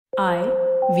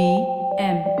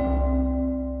IVM.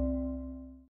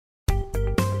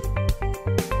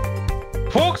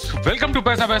 Folks, welcome to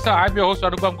Paisa Paisa. I'm your host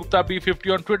Anupam Gupta,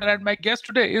 B50 on Twitter, and my guest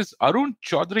today is Arun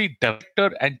Chaudhary,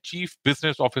 Director and Chief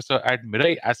Business Officer at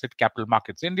Mirae Asset Capital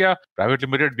Markets India Private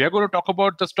Limited. We are going to talk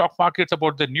about the stock markets,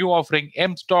 about the new offering,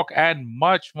 M Stock, and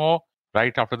much more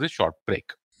right after this short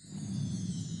break.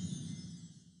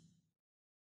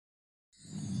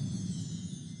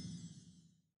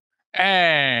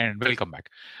 And welcome back.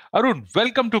 Arun,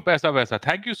 welcome to Paisa Paisa.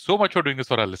 Thank you so much for doing this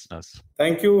for our listeners.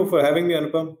 Thank you for having me,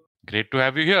 Anupam. Great to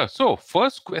have you here. So,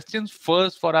 first questions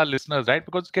first for our listeners, right?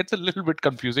 Because it gets a little bit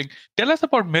confusing. Tell us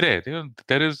about Mirae.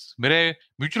 There is Mirae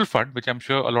Mutual Fund, which I'm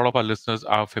sure a lot of our listeners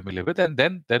are familiar with. And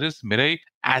then there is Mirae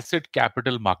Asset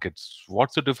Capital Markets.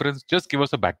 What's the difference? Just give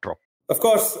us a backdrop. Of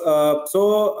course.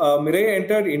 Mirae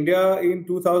entered India in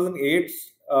 2008.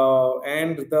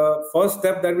 And the first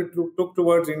step that we took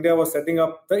towards India was setting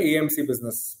up the AMC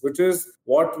business, which is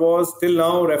what was till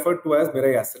now referred to as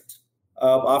Mirae Asset.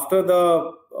 After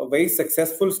the very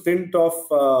successful stint of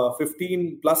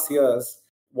 15 plus years,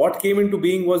 what came into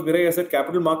being was Mirae Asset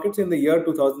Capital Markets in the year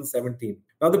 2017.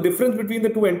 Now, the difference between the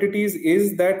two entities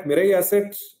is that Mirae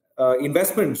Asset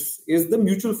Investments is the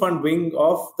mutual fund wing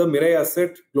of the Mirae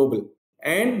Asset Global.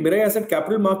 And Mirae Asset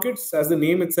Capital Markets, as the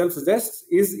name itself suggests,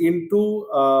 is into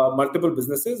multiple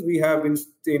businesses. We have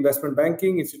investment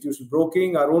banking, institutional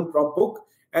broking, our own prop book.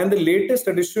 And the latest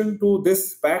addition to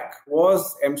this pack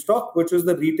was M Stock, which is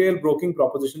the retail broking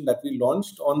proposition that we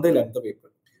launched on the 11th of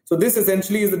April. So this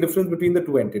essentially is the difference between the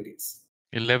two entities.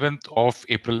 11th of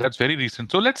April. That's very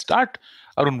recent. So let's start.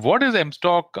 Arun, what is M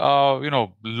Stock? A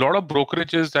lot of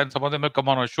brokerages and some of them have come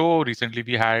on our show. Recently,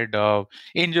 we had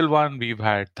Angel One, we've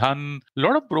had Dhan. A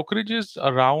lot of brokerages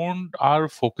around are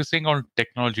focusing on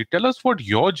technology. Tell us what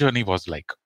your journey was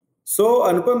like. So,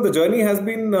 Anupam, the journey has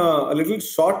been a little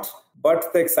short,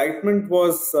 but the excitement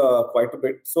was quite a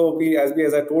bit. So,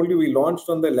 as I told you, we launched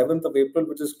on the 11th of April,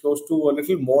 which is close to a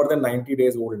little more than 90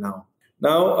 days old now.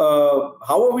 Now,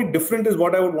 how are we different is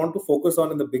what I would want to focus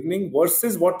on in the beginning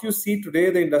versus what you see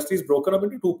today. The industry is broken up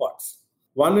into two parts.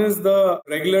 One is the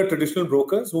regular traditional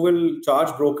brokers who will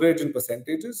charge brokerage in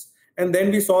percentages. And then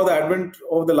we saw the advent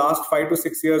of the last 5 to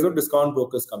 6 years of discount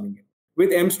brokers coming in.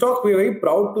 With M Stock, we are very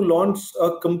proud to launch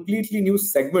a completely new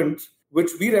segment, which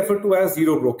we refer to as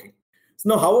zero broking. So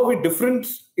now, how are we different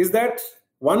is that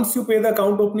once you pay the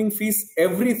account opening fees,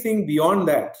 everything beyond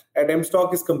that at M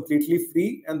Stock is completely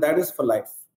free, and that is for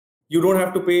life. You don't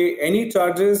have to pay any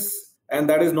charges, and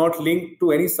that is not linked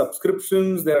to any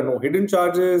subscriptions. There are no hidden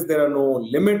charges. There are no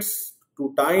limits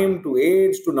to time, to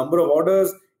age, to number of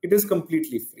orders. It is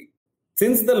completely free.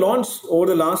 Since the launch over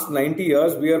the last 90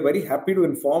 years, we are very happy to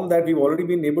inform that we've already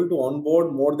been able to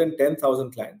onboard more than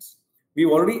 10,000 clients. We've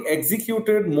already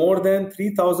executed more than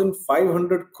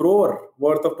 3,500 crore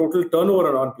worth of total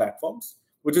turnover on platforms,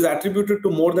 which is attributed to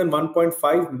more than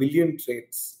 1.5 million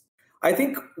trades. I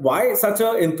think why such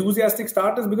an enthusiastic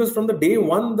start is because from the day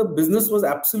one, the business was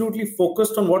absolutely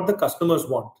focused on what the customers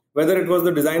want. Whether it was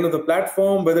the design of the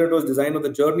platform, whether it was design of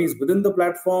the journeys within the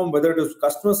platform, whether it was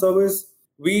customer service,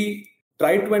 we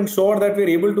try to ensure that we're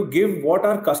able to give what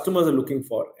our customers are looking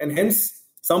for. And hence,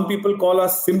 some people call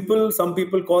us simple. Some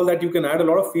people call that you can add a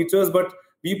lot of features, but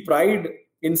we pride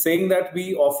in saying that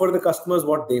we offer the customers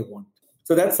what they want.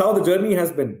 So that's how the journey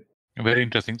has been. Very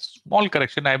interesting. Small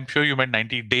correction. I'm sure you meant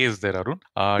 90 days there, Arun.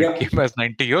 It came as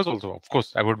 90 years also. Of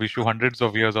course, I would wish you hundreds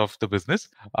of years of the business.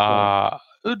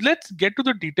 Let's get to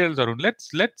the details, Arun.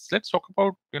 Let's talk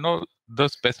about the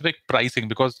specific pricing,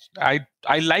 because I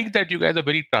like that you guys are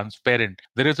very transparent.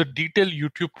 There is a detailed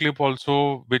YouTube clip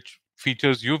also which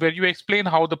features you where you explain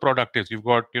how the product is. You've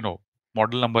got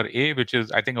model number A, which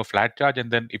is I think a flat charge, and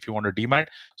then if you want to demat.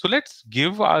 So let's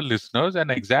give our listeners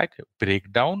an exact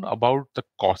breakdown about the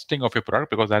costing of your product,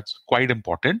 because that's quite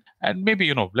important. And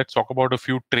maybe let's talk about a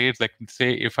few trades, like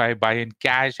say if I buy in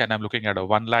cash and I'm looking at a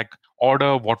 1 lakh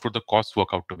order, what would the cost work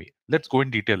out to me? Let's go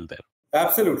in detail there.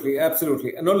 Absolutely.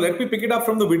 And now let me pick it up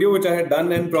from the video which I had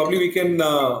done, and probably we can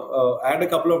add a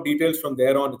couple of details from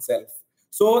there on itself.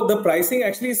 So the pricing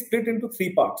actually is split into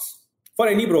three parts for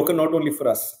any broker, not only for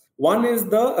us. One is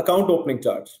the account opening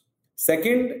charge.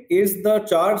 Second is the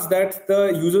charge that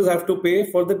the users have to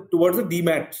pay towards the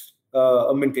demat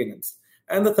maintenance.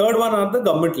 And the third one are the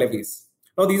government levies.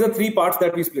 Now, these are three parts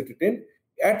that we split it in.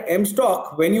 At M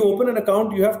Stock, when you open an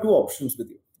account, you have two options with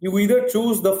you. You either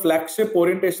choose the flagship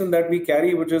orientation that we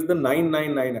carry, which is the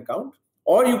 999 account,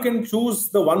 or you can choose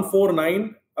the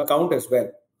 149 account as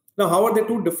well. Now, how are they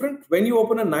two different? When you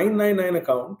open a 999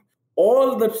 account,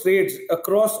 all the trades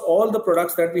across all the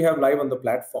products that we have live on the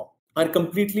platform are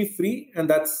completely free, and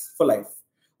that's for life.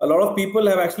 a lot of people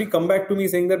have actually come back to me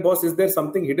saying that, boss, is there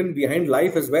something hidden behind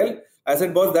life as well? I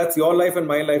said, boss, that's your life and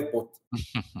my life both.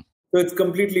 So it's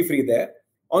completely free there.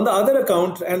 On the other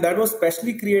account, and that was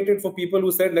specially created for people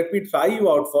who said, let me try you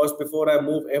out first before I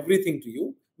move everything to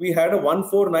you. We had a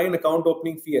 149 account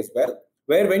opening fee as well,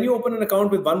 where when you open an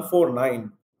account with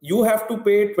 149, you have to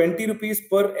pay 20 rupees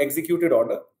per executed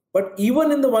order. But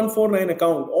even in the 149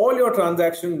 account, all your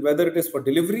transactions, whether it is for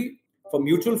delivery, for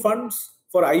mutual funds,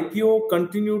 for IPO,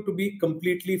 continue to be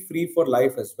completely free for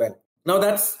life as well. Now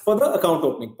that's for the account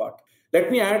opening part. Let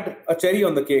me add a cherry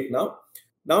on the cake now.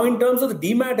 Now, in terms of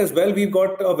the DMAT as well, we've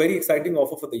got a very exciting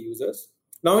offer for the users.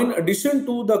 Now, in addition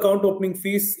to the account opening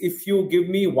fees, if you give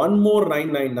me one more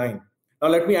 999, now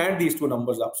let me add these two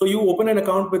numbers up. So you open an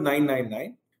account with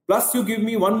 999, plus you give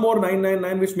me one more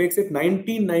 999, which makes it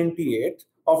 1998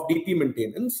 of DP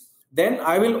maintenance. Then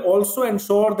I will also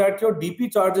ensure that your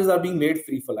DP charges are being made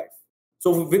free for life.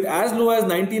 So with as low as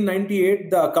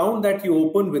 1998, the account that you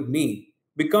open with me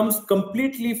becomes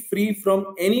completely free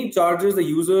from any charges the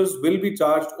users will be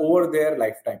charged over their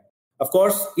lifetime. Of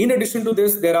course, in addition to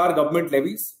this, there are government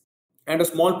levies and a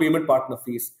small payment partner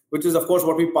fees, which is, of course,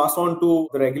 what we pass on to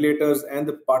the regulators and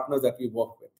the partners that we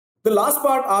work with. The last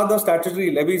part are the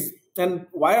statutory levies. And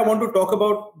why I want to talk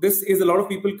about this is a lot of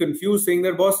people confused saying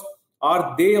that, boss,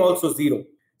 are they also zero?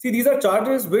 See, these are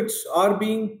charges which are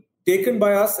being taken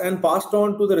by us and passed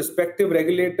on to the respective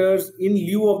regulators in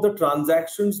lieu of the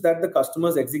transactions that the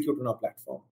customers execute on our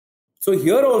platform. So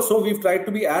here also, we've tried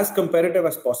to be as competitive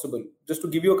as possible. Just to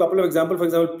give you a couple of examples, for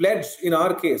example, pledge in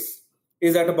our case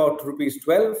is at about rupees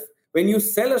 12. When you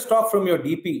sell a stock from your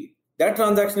DP, that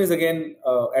transaction is again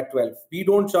at 12. We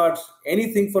don't charge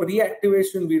anything for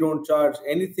reactivation. We don't charge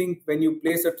anything when you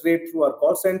place a trade through our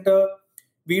call center.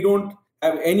 We don't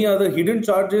have any other hidden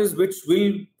charges which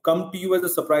will come to you as a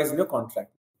surprise in your contract.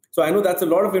 So I know that's a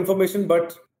lot of information,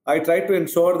 but I try to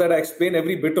ensure that I explain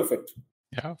every bit of it.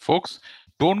 Yeah, folks,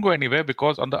 don't go anywhere,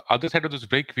 because on the other side of this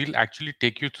break, we'll actually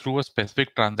take you through a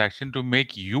specific transaction to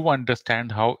make you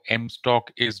understand how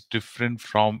M-Stock is different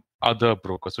from other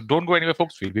brokers. So don't go anywhere,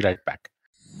 folks. We'll be right back.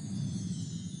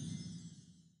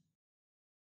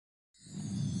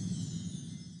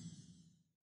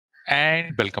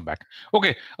 And welcome back.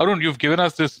 Okay, Arun, you've given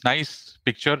us this nice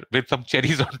picture with some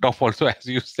cherries on top also, as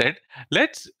you said.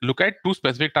 Let's look at two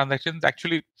specific transactions.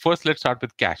 Actually, first, let's start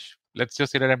with cash. Let's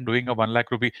just say that I'm doing a 1 lakh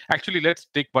rupee. Actually, let's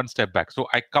take one step back. So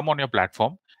I come on your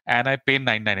platform and I pay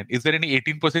 999. Is there any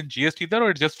 18% GST there,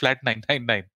 or it's just flat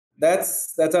 999?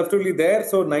 That's absolutely there.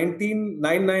 So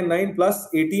 19,999 plus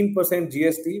 18%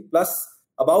 GST plus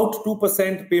about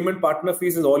 2% payment partner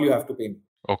fees is all you have to pay.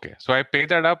 Okay, so I pay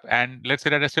that up, and let's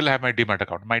say that I still have my Demat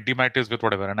account. My Demat is with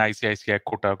whatever, an ICICI,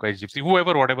 Kotak, HDFC,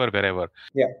 whoever, whatever, wherever.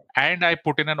 Yeah. And I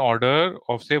put in an order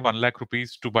of, say, 1 lakh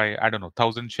rupees to buy, I don't know,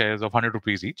 1,000 shares of 100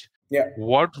 rupees each. Yeah.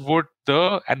 What would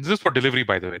and this is for delivery,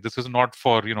 by the way. This is not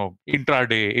for,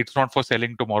 intraday. It's not for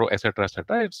selling tomorrow, etc.,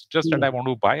 etc. It's just that I want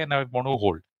to buy and I want to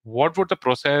hold. What would the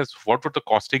process, what would the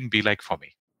costing be like for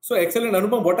me? So excellent,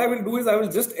 Anupam. What I will do is I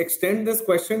will just extend this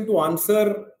question to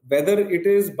answer whether it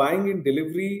is buying in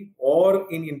delivery or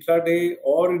in intraday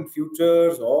or in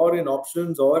futures or in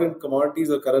options or in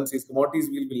commodities or currencies. Commodities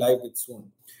we'll be live with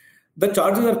soon. The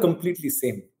charges are completely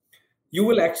same. You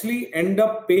will actually end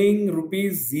up paying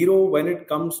rupees 0 when it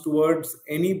comes towards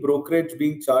any brokerage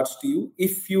being charged to you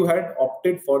if you had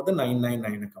opted for the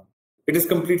 999 account. It is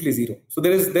completely 0. So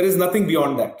there is nothing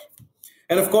beyond that.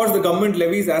 And of course, the government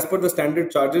levies as per the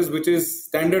standard charges, which is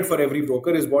standard for every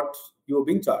broker, is what you are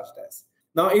being charged as.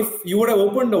 Now, if you would have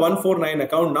opened a 149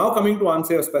 account, now coming to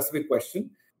answer a specific question,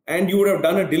 and you would have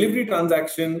done a delivery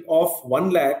transaction of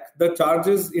 1 lakh, the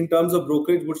charges in terms of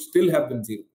brokerage would still have been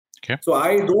 0. Okay. So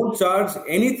I don't charge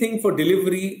anything for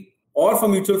delivery or for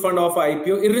mutual fund or for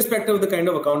IPO, irrespective of the kind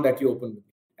of account that you open with.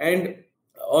 And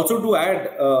also to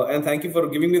add, and thank you for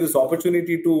giving me this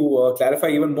opportunity to clarify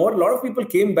even more, a lot of people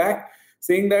came back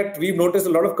saying that we've noticed a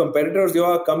lot of competitors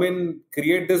come in,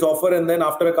 create this offer, and then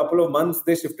after a couple of months,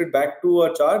 they shifted back to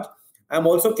a charge. I'm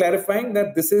also clarifying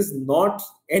that this is not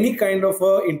any kind of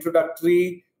a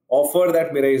introductory offer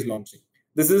that Mirae is launching.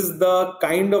 This is the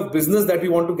kind of business that we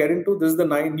want to get into. This is the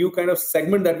new kind of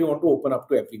segment that we want to open up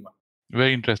to everyone.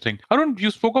 Very interesting. Arun,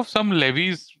 you spoke of some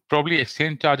levies, probably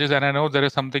exchange charges, and I know there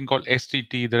is something called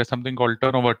STT, there is something called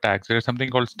turnover tax, there is something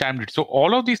called stamp duty. So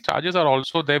all of these charges are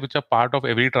also there, which are part of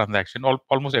every transaction,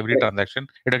 almost every transaction.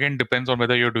 It again depends on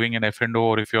whether you're doing an F&O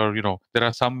or if you're, there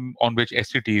are some on which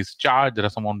STT is charged, there are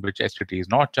some on which STT is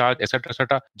not charged, etc.,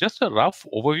 etc. Just a rough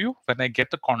overview. When I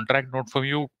get the contract note from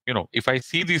you, if I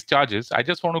see these charges, I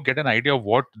just want to get an idea of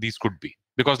what these could be.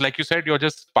 Because like you said, you're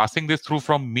just passing this through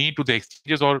from me to the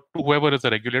exchanges or to whoever is a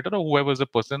regulator or whoever is a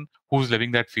person who's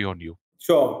leaving that fee on you.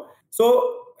 Sure.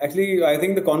 So actually, I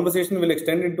think the conversation will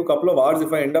extend into a couple of hours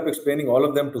if I end up explaining all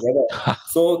of them together.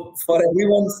 So for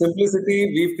everyone's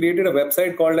simplicity, we've created a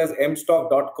website called as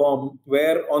mstock.com,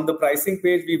 where on the pricing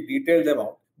page, we've detailed them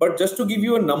out. But just to give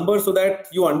you a number so that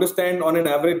you understand on an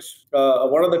average,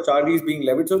 what are the charges being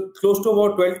levied. So close to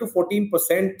about 12 to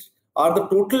 14% are the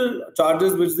total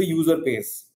charges which the user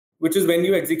pays, which is when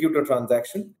you execute a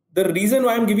transaction. The reason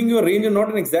why I'm giving you a range and not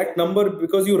an exact number,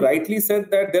 because you rightly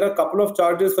said that there are a couple of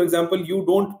charges. For example, you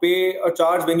don't pay a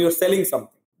charge when you're selling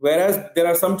something, whereas there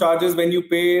are some charges when you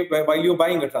pay while you're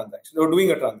buying a transaction or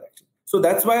doing a transaction. So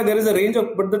that's why there is a range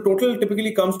of, but the total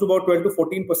typically comes to about 12 to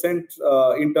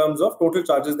 14% in terms of total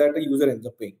charges that a user ends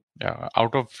up paying. Yeah,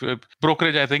 out of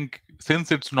brokerage, I think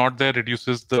since it's not there,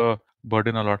 reduces the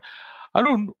burden a lot.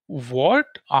 Arun, what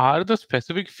are the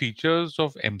specific features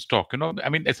of mstock? I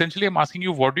mean, essentially, I'm asking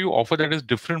you, what do you offer that is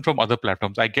different from other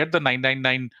platforms? I get the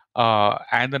 999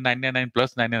 and the 999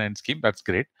 plus 999 scheme. That's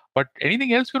great. But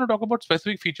anything else you want to talk about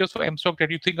specific features for mstock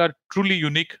that you think are truly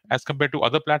unique as compared to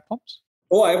other platforms?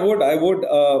 Oh, I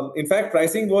would. In fact,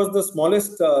 pricing was the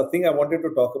smallest thing I wanted to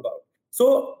talk about.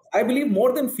 So I believe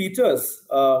more than features,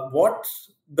 what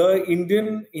the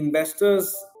Indian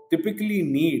investors typically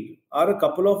need are a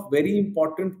couple of very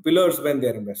important pillars when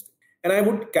they're investing. And I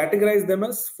would categorize them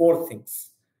as four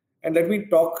things. And let me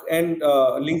talk and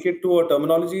link it to a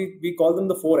terminology. We call them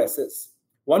the four S's.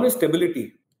 One is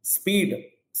stability, speed,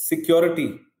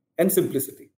 security, and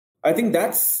simplicity. I think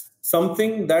that's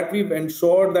something that we've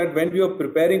ensured that when we are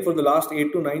preparing for the last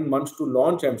 8 to 9 months to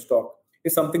launch mstock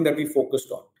is something that we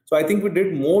focused on. So I think we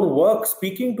did more work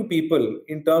speaking to people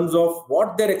in terms of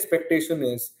what their expectation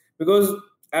is, because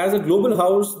as a global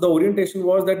house, the orientation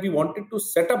was that we wanted to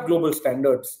set up global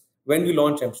standards when we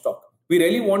launch mstock. We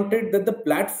really wanted that the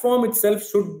platform itself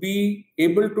should be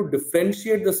able to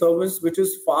differentiate the service, which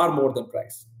is far more than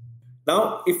price.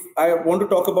 Now, if I want to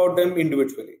talk about them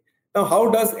individually. Now, how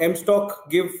does mstock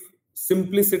give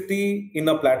simplicity in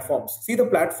our platforms? See, the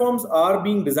platforms are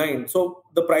being designed. So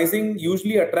the pricing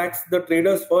usually attracts the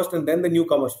traders first and then the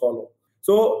newcomers follow.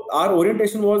 So our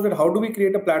orientation was that how do we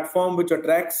create a platform which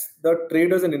attracts the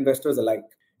traders and investors alike?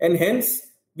 And hence,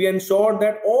 we ensure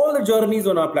that all the journeys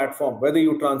on our platform, whether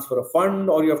you transfer a fund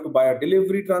or you have to buy a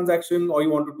delivery transaction or you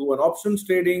want to do an options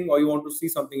trading or you want to see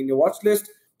something in your watch list,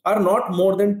 are not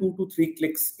more than 2 to 3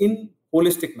 clicks in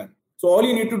holistic manner. So all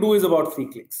you need to do is about 3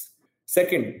 clicks.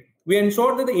 Second, we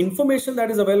ensure that the information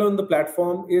that is available on the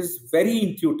platform is very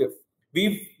intuitive.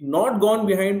 We've not gone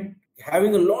behind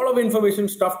having a lot of information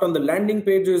stuffed on the landing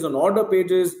pages, on order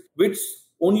pages, which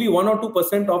only 1 or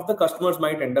 2% of the customers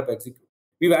might end up executing.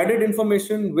 We've added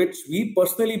information which we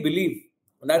personally believe,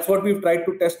 and that's what we've tried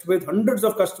to test with hundreds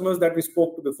of customers that we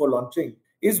spoke to before launching,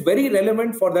 is very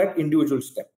relevant for that individual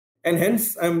step. And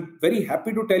hence, I'm very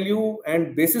happy to tell you,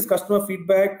 and basis customer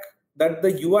feedback, that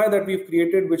the UI that we've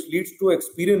created, which leads to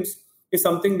experience, is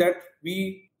something that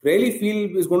we really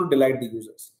feel is going to delight the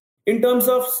users. In terms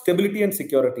of stability and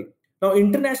security. Now,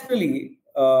 internationally,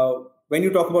 when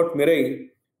you talk about Mirae,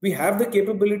 we have the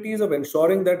capabilities of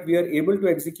ensuring that we are able to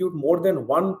execute more than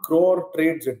 1 crore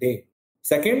trades a day.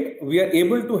 Second, we are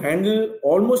able to handle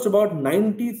almost about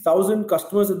 90,000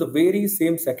 customers at the very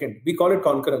same second. We call it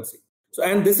concurrency. So,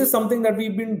 and this is something that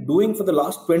we've been doing for the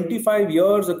last 25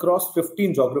 years across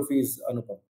 15 geographies,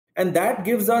 Anupam. And that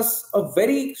gives us a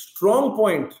very strong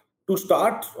point to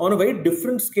start on a very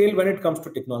different scale when it comes to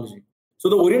technology. So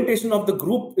the orientation of the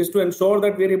group is to ensure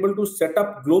that we're able to set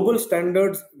up global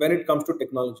standards when it comes to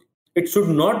technology. It should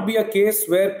not be a case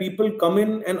where people come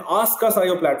in and ask us, are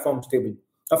your platform stable?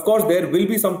 Of course, there will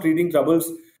be some teething troubles.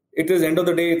 It is end of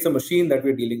the day, it's a machine that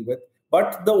we're dealing with.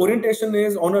 But the orientation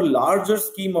is on a larger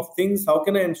scheme of things. How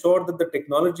can I ensure that the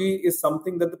technology is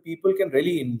something that the people can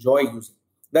really enjoy using?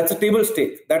 That's a table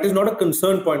stake. That is not a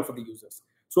concern point for the users.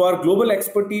 So our global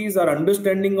expertise, our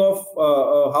understanding of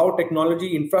how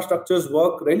technology infrastructures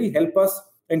work really help us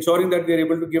ensuring that we are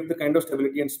able to give the kind of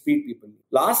stability and speed people need.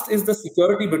 Last is the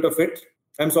security bit of it.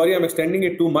 I'm sorry, I'm extending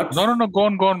it too much. No. Go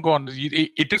on.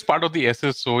 It is part of the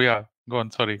SS. So yeah, go on.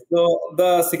 Sorry. So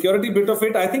the security bit of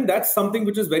it, I think that's something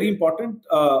which is very important.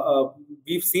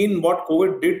 We've seen what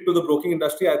COVID did to the broking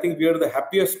industry. I think we are the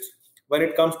happiest when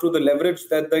it comes to the leverage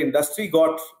that the industry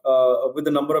got with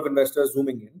the number of investors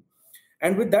zooming in.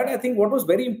 And with that, I think what was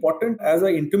very important as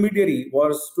an intermediary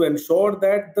was to ensure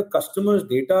that the customer's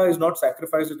data is not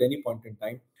sacrificed at any point in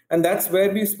time. And that's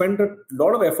where we spent a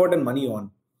lot of effort and money on.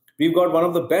 We've got one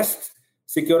of the best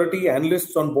security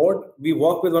analysts on board. We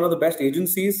work with one of the best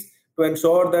agencies to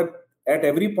ensure that at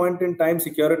every point in time,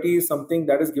 security is something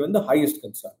that is given the highest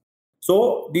concern.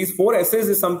 So these 4 S's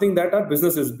is something that our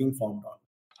business is being formed on.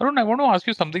 Arun, I want to ask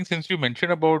you something since you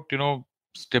mentioned about,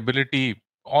 stability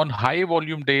on high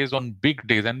volume days, on big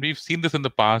days, and we've seen this in the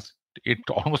past. It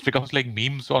almost becomes like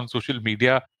memes on social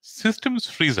media. Systems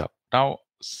freeze up. Now,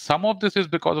 some of this is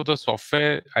because of the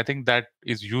software, I think, that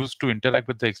is used to interact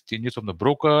with the exchanges from the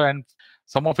broker. And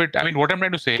some of it, I mean, what I'm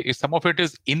trying to say is some of it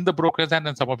is in the broker's hands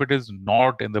and some of it is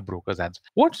not in the broker's hands.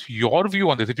 What's your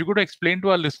view on this? If you could explain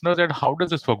to our listeners that how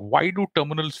does this work? Why do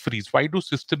terminals freeze? Why do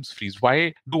systems freeze?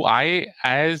 Why do I,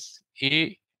 as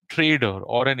a trader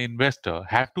or an investor,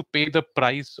 have to pay the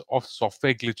price of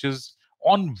software glitches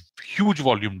on huge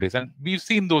volume days? And we've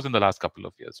seen those in the last couple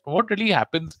of years. What really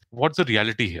happens? What's the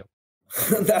reality here?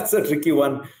 That's a tricky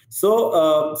one.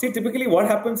 So, typically what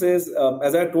happens is,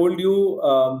 as I told you,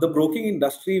 the broking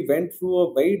industry went through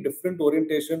a very different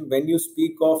orientation when you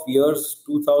speak of years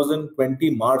 2020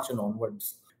 March and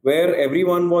onwards, where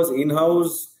everyone was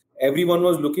in-house, everyone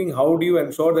was looking, how do you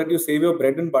ensure that you save your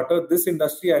bread and butter? This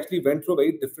industry actually went through a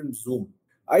very different zoom.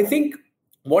 I think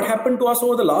what happened to us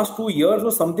over the last 2 years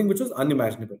was something which was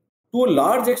unimaginable. To a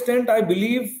large extent, I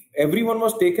believe everyone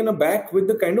was taken aback with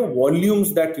the kind of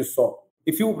volumes that you saw.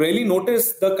 If you really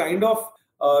notice the kind of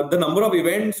the number of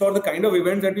events or the kind of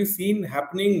events that we've seen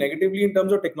happening negatively in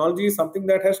terms of technology is something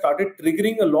that has started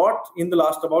triggering a lot in the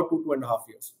last about 2.5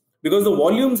 years, because the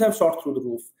volumes have shot through the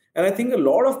roof. And I think a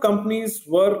lot of companies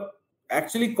were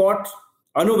actually caught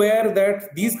unaware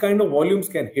that these kind of volumes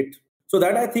can hit. So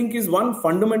that, I think, is one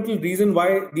fundamental reason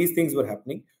why these things were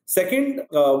happening. Second,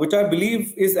 which I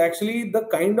believe is actually the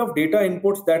kind of data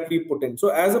inputs that we put in. So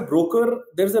as a broker,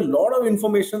 there's a lot of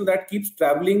information that keeps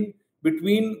traveling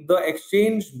between the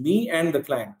exchange, me and the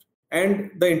client.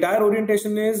 And the entire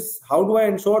orientation is, how do I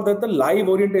ensure that the live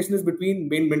orientation is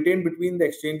maintained between the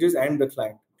exchanges and the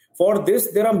client? For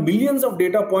this, there are millions of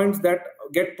data points that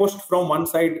get pushed from one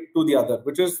side to the other,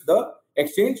 which is the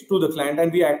exchange to the client,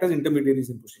 and we act as intermediaries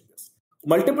in pushing this.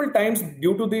 Multiple times,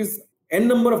 due to these n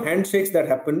number of handshakes that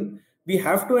happen, we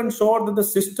have to ensure that the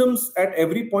systems at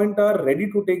every point are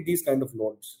ready to take these kind of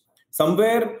loads.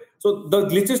 Somewhere, so the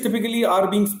glitches typically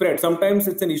are being spread. Sometimes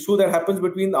it's an issue that happens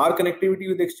between our connectivity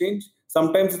with the exchange.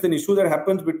 Sometimes it's an issue that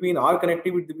happens between our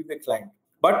connectivity with the client.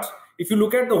 But if you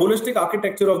look at the holistic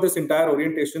architecture of this entire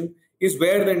orientation, is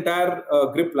where the entire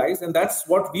grip lies. And that's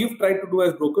what we've tried to do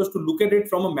as brokers, to look at it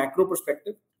from a macro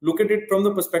perspective, look at it from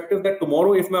the perspective that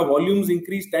tomorrow, if my volumes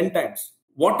increase 10 times,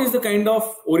 what is the kind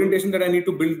of orientation that I need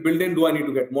to build in? Do I need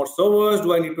to get more servers?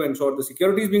 Do I need to ensure the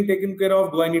security is being taken care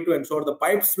of? Do I need to ensure the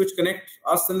pipes which connect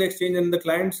us and the exchange and the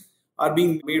clients are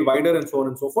being made wider, and so on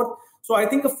and so forth? So I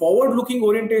think a forward-looking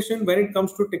orientation when it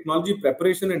comes to technology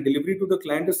preparation and delivery to the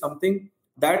client is something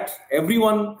that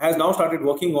everyone has now started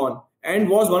working on, and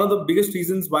was one of the biggest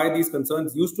reasons why these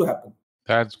concerns used to happen.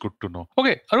 That's good to know.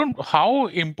 Okay, Arun, how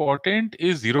important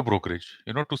is zero brokerage,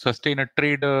 to sustain a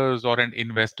trader's or an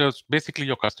investor's, basically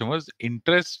your customers'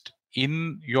 interest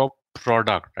in your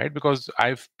product, right? Because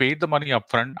I've paid the money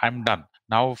upfront, I'm done.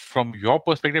 Now, from your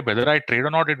perspective, whether I trade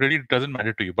or not, it really doesn't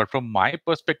matter to you. But from my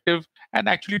perspective, and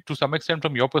actually to some extent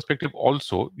from your perspective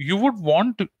also, you would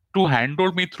want to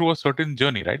handhold me through a certain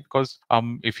journey, right? Because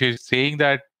if you're saying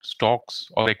that stocks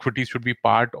or equities should be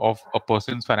part of a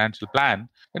person's financial plan,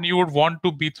 then you would want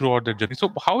to be throughout the journey.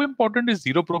 So how important is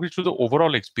zero brokerage to the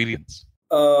overall experience?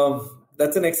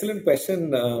 That's an excellent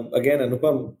question. Again,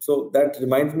 Anupam. So that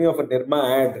reminds me of a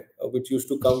Nirma ad which used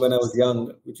to come when I was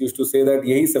young, which used to say that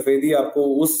यही सफेदी आपको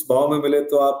उस भाव में मिले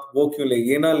तो आप वो क्यों ले,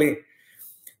 ये ना ले.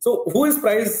 So who is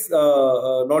price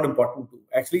not important to?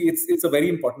 Actually, it's a very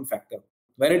important factor.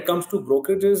 When it comes to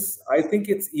brokerages, I think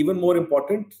it's even more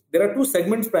important. There are two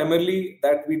segments primarily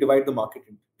that we divide the market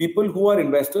in. People who are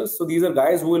investors. So these are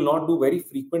guys who will not do very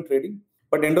frequent trading.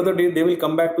 But end of the day, they will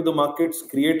come back to the markets,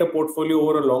 create a portfolio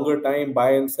over a longer time,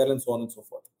 buy and sell, and so on and so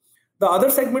forth. The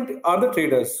other segment are the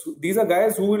traders. These are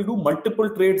guys who will do multiple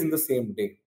trades in the same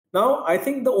day. Now, I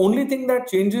think the only thing that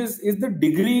changes is the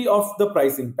degree of the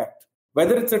price impact.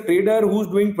 Whether it's a trader who's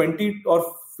doing 20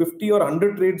 or 50 or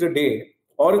 100 trades a day,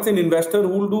 or it's an investor who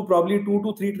will do probably 2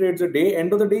 to 3 trades a day,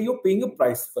 end of the day, you're paying a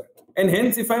price for it. And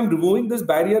hence, if I'm removing this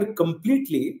barrier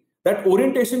completely, that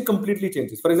orientation completely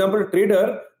changes. For example, a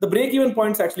trader, the break-even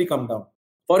points actually come down.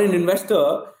 For an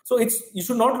investor, so you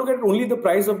should not look at only the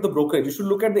price of the brokerage. You should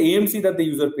look at the AMC that the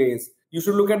user pays. You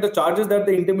should look at the charges that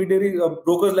the intermediary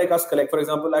brokers like us collect. For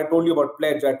example, I told you about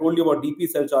pledge. I told you about DP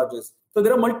sell charges. So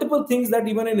there are multiple things that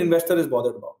even an investor is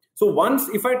bothered about. So once,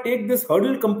 if I take this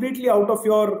hurdle completely out of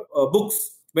your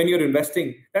books when you're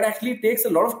investing, that actually takes a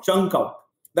lot of chunk out.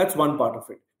 That's one part of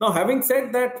it. Now, having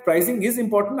said that pricing is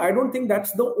important, I don't think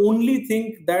that's the only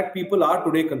thing that people are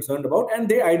today concerned about, and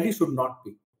they ideally should not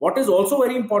be. What is also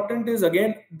very important is,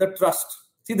 again, the trust.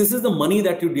 See, this is the money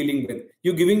that you're dealing with.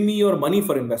 You're giving me your money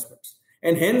for investments.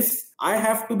 And hence, I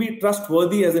have to be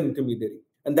trustworthy as an intermediary.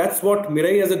 And that's what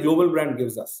Mirae as a global brand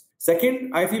gives us.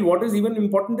 Second, I feel what is even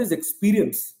important is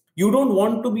experience. You don't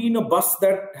want to be in a bus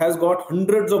that has got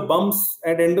hundreds of bumps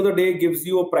at the end of the day gives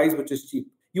you a price which is cheap.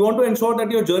 You want to ensure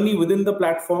that your journey within the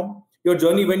platform, your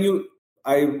journey when you,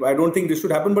 I don't think this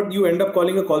should happen, but you end up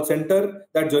calling a call center,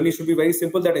 that journey should be very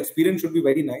simple, that experience should be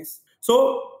very nice.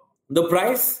 So the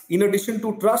price, in addition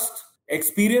to trust,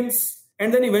 experience,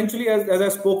 and then eventually, as I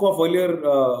spoke of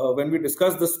earlier when we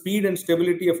discussed the speed and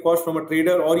stability, of course, from a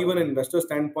trader or even an investor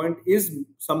standpoint, is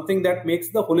something that makes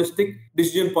the holistic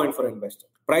decision point for an investor.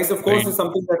 Price, of course, is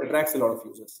something that attracts a lot of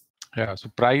users. Yeah, so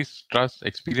price, trust,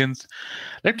 experience.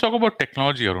 Let's talk about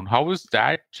technology, Arun. How is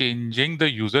that changing the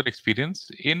user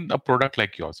experience in a product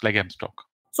like yours, like mStock?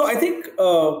 So I think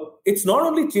it's not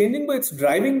only changing, but it's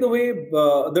driving the way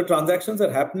the transactions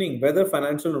are happening, whether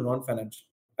financial or non-financial.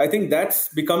 I think that's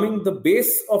becoming the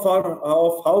base of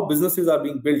how businesses are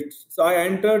being built. So I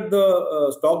entered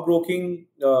the stockbroking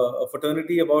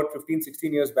fraternity about 15,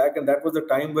 16 years back, and that was the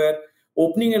time where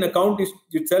opening an account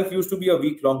itself used to be a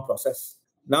week-long process.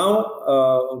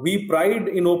 Now, we pride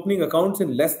in opening accounts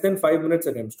in less than 5 minutes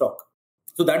at mStock.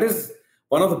 So that is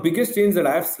one of the biggest changes that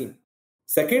I have seen.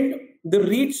 Second, the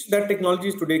reach that technology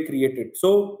is today created.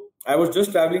 So I was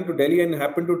just traveling to Delhi and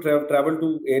happened to travel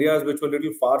to areas which were a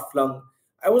little far-flung.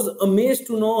 I was amazed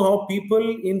to know how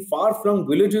people in far-flung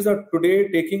villages are today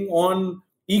taking on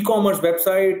e-commerce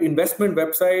website, investment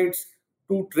websites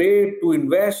to trade, to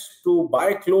invest, to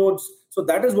buy clothes. So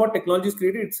that is what technology has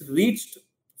created. It's reached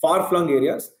far-flung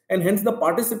areas, and hence the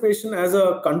participation as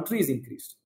a country is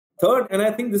increased. Third, and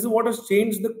I think this is what has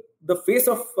changed the face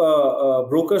of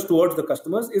brokers towards the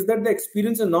customers, is that the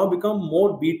experience has now become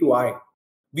more B2I.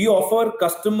 We offer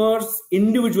customers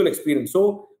individual experience.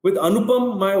 So with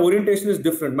Anupam, my orientation is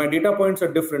different. My data points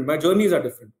are different. My journeys are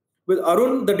different. With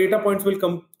Arun, the data points will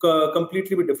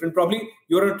completely be different. Probably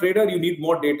you're a trader, you need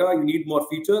more data, you need more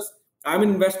features. I'm an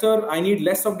investor, I need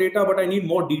less of data, but I need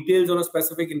more details on a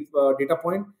specific data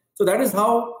point. So that is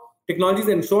how technologies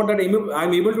ensure that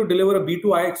I'm able to deliver a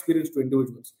B2I experience to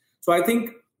individuals. So I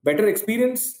think better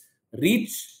experience,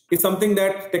 reach is something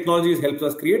that technology helps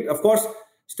us create. Of course,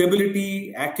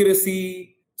 stability,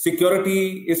 accuracy,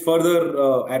 security is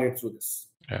further added through this.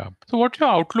 Yeah. So what's your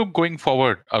outlook going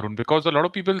forward, Arun? Because a lot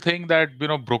of people think that,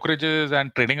 brokerages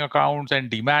and trading accounts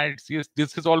and demats, yes,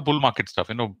 this is all bull market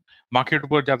stuff. Market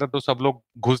upar jata to sab log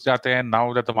ghus jate hain.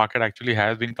 Now that the market actually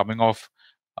has been coming off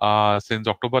since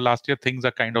October last year, things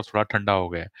are kind of thoda thanda ho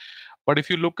gaye. But if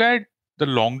you look at the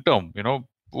long term,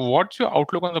 what's your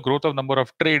outlook on the growth of number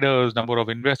of traders, number of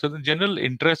investors, and general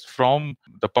interest from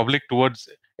the public towards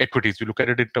equities? You look at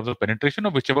it in terms of penetration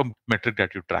or whichever metric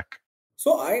that you track.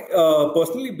 So I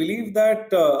personally believe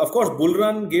that, of course, bull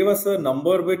run gave us a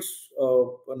number which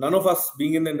none of us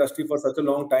being in the industry for such a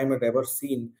long time had ever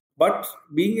seen. But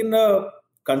being in a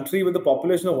country with a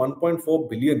population of 1.4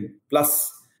 billion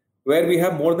plus, where we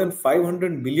have more than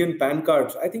 500 million PAN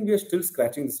cards, I think we are still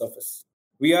scratching the surface.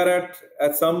 We are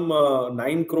at some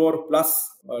 9 crore plus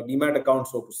demat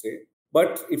accounts, so to say.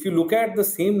 But if you look at the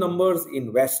same numbers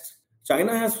in West,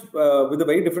 China has, with a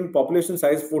very different population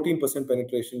size, 14%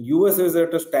 penetration. US is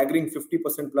at a staggering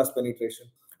 50% plus penetration.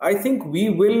 I think we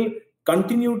will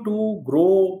continue to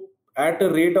grow at a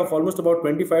rate of almost about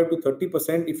 25 to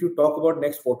 30% if you talk about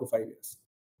next 4 to 5 years.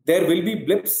 There will be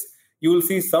blips. You will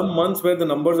see some months where the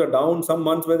numbers are down, some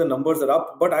months where the numbers are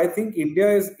up. But I think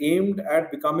India is aimed at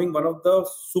becoming one of the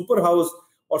superhouse,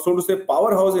 or so to say,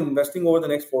 powerhouse in investing over the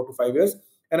next 4 to 5 years.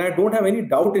 And I don't have any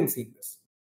doubt in seeing this.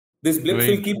 This blips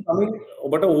will keep coming,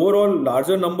 but an overall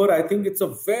larger number, I think it's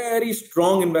a very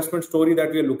strong investment story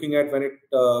that we are looking at when it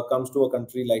comes to a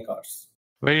country like ours.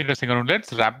 Very interesting, Arun.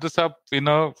 Let's wrap this up in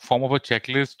a form of a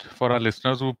checklist for our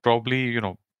listeners who probably,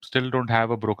 still don't have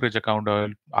a brokerage account or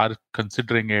are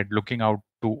considering it, looking out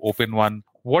to open one.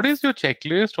 What is your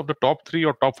checklist of the top 3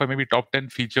 or top 5, maybe top 10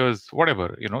 features,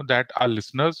 whatever, that our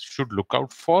listeners should look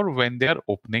out for when they are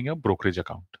opening a brokerage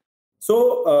account?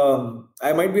 So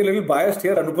I might be a little biased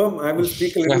here, Anupam. I will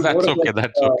speak a little more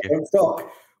about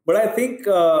stock. But I think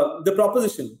the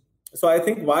proposition. So I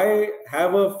think why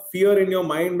have a fear in your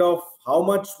mind of how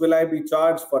much will I be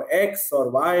charged for X or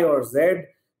Y or Z?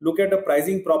 Look at a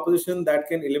pricing proposition that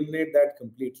can eliminate that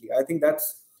completely. I think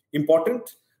that's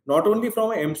important, not only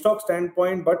from an mStock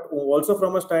standpoint, but also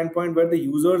from a standpoint where the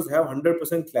users have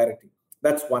 100% clarity.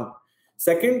 That's one.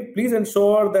 Second, please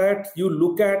ensure that you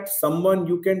look at someone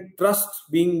you can trust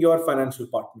being your financial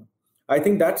partner. I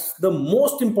think that's the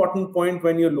most important point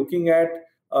when you're looking at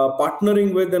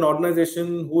partnering with an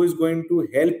organization who is going to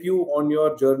help you on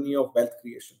your journey of wealth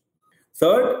creation.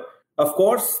 Third, of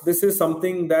course, this is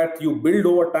something that you build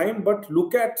over time, but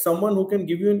look at someone who can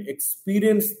give you an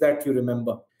experience that you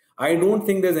remember. I don't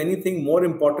think there's anything more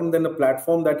important than a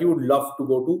platform that you would love to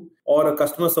go to or a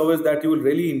customer service that you will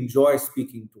really enjoy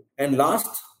speaking to. And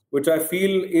last, which I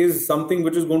feel is something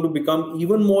which is going to become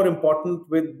even more important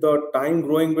with the time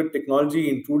growing with technology,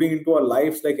 including into our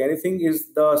lives like anything,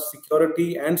 is the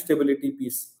security and stability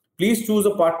piece. Please choose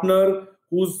a partner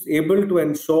who's able to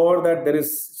ensure that there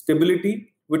is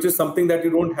stability, which is something that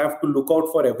you don't have to look out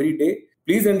for every day.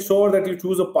 Please ensure that you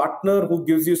choose a partner who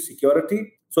gives you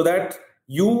security so that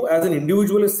you as an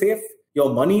individual is safe,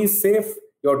 your money is safe,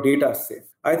 your data is safe.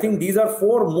 I think these are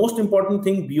four most important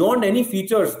things beyond any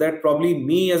features that probably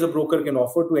me as a broker can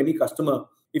offer to any customer.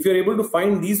 If you're able to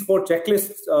find these four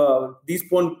checklists,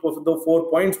 the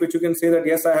 4 points which you can say that,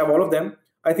 yes, I have all of them,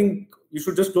 I think you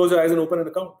should just close your eyes and open an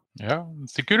account. Yeah,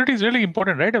 security is really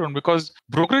important, right, Arun? Because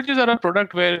brokerages are a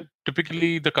product where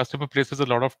typically the customer places a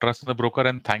lot of trust in the broker,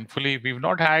 and thankfully we've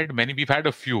not had many. We've had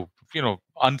a few,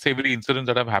 unsavory incidents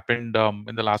that have happened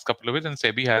in the last couple of years, and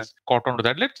SEBI has caught on to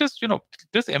that. Let's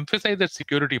just emphasize that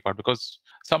security part, because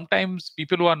sometimes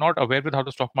people who are not aware with how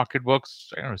the stock market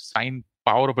works, sign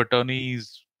power of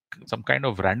attorneys, some kind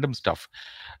of random stuff.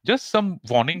 Just some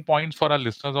warning points for our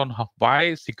listeners on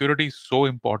why security is so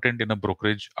important in a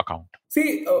brokerage account.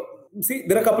 See,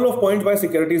 there are a couple of points why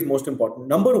security is most important.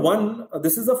 Number one,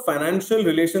 this is a financial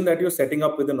relation that you're setting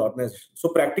up with an organization. So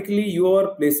practically you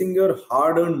are placing your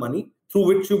hard-earned money through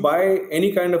which you buy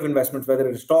any kind of investments, whether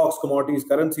it is stocks, commodities,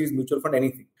 currencies, mutual fund,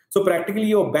 anything. So practically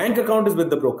your bank account is with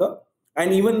the broker,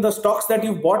 and even the stocks that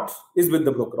you've bought is with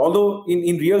the broker. Although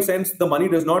in real sense, the money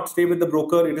does not stay with the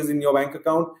broker, it is in your bank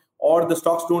account, or the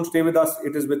stocks don't stay with us,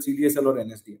 it is with CDSL or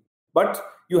NSDL. But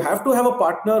you have to have a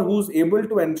partner who's able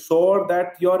to ensure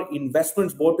that your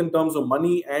investments, both in terms of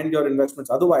money and your investments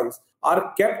otherwise,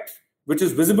 are kept, which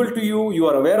is visible to you. You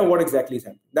are aware of what exactly is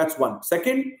happening. That's one.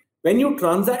 Second, when you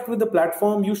transact with the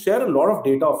platform, you share a lot of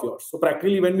data of yours. So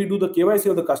practically when we do the KYC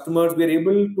of the customers, we are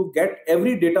able to get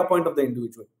every data point of the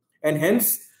individual. And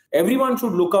hence, everyone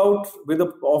should look out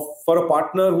for a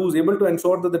partner who's able to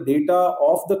ensure that the data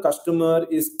of the customer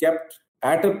is kept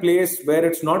at a place where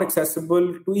it's not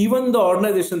accessible to even the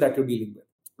organization that you're dealing with.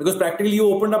 Because practically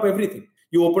you opened up everything.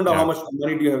 You opened up how much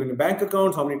money do you have in your bank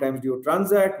accounts, how many times do you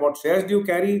transact, what shares do you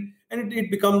carry, and it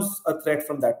becomes a threat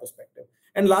from that perspective.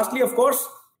 And lastly, of course,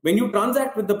 when you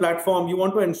transact with the platform, you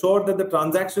want to ensure that the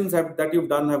transactions that you've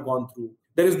done have gone through.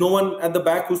 There is no one at the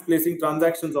back who's placing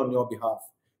transactions on your behalf.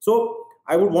 So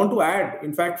I would want to add,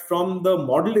 in fact, from the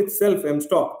model itself,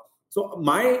 mStock, so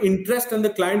my interest and the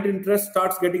client interest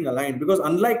starts getting aligned, because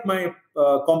unlike my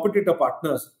competitor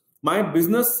partners, my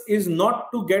business is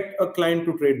not to get a client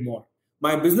to trade more.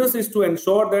 My business is to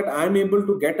ensure that I'm able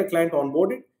to get a client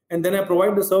onboarded, and then I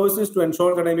provide the services to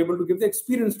ensure that I'm able to give the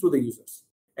experience to the users.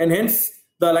 And hence,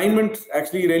 the alignment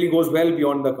actually really goes well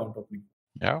beyond the account opening.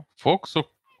 Yeah, folks. So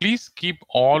please keep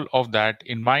all of that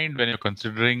in mind when you're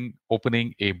considering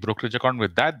opening a brokerage account.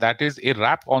 With that is a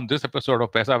wrap on this episode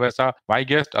of Paisa Vaisa. My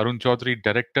guest, Arun Chaudhary,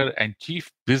 Director and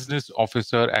Chief Business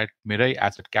Officer at Mirae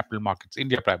Asset Capital Markets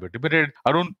India Private Limited.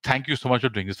 Arun, thank you so much for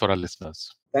doing this for our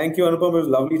listeners. Thank you, Anupam. It was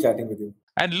lovely chatting with you.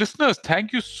 And listeners,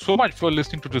 thank you so much for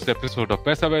listening to this episode of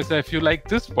Paisa Vaisa. If you like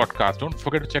this podcast, don't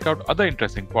forget to check out other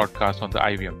interesting podcasts on the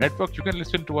IVM network. You can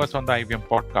listen to us on the IVM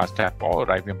Podcast app or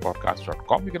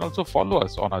ivmpodcast.com. You can also follow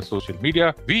us on our social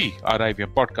media. We are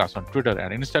IVM Podcast on Twitter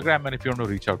and Instagram. And if you want to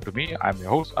reach out to me, I'm your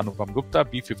host, Anupam Gupta,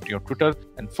 B50 on Twitter.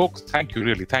 And folks, thank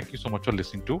you so much for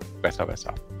listening to Paisa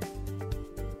Vaisa.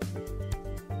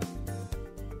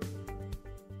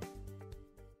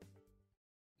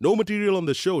 No material on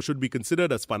the show should be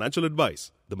considered as financial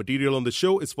advice. The material on the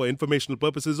show is for informational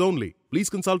purposes only. Please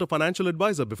consult a financial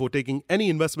advisor before taking any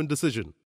investment decision.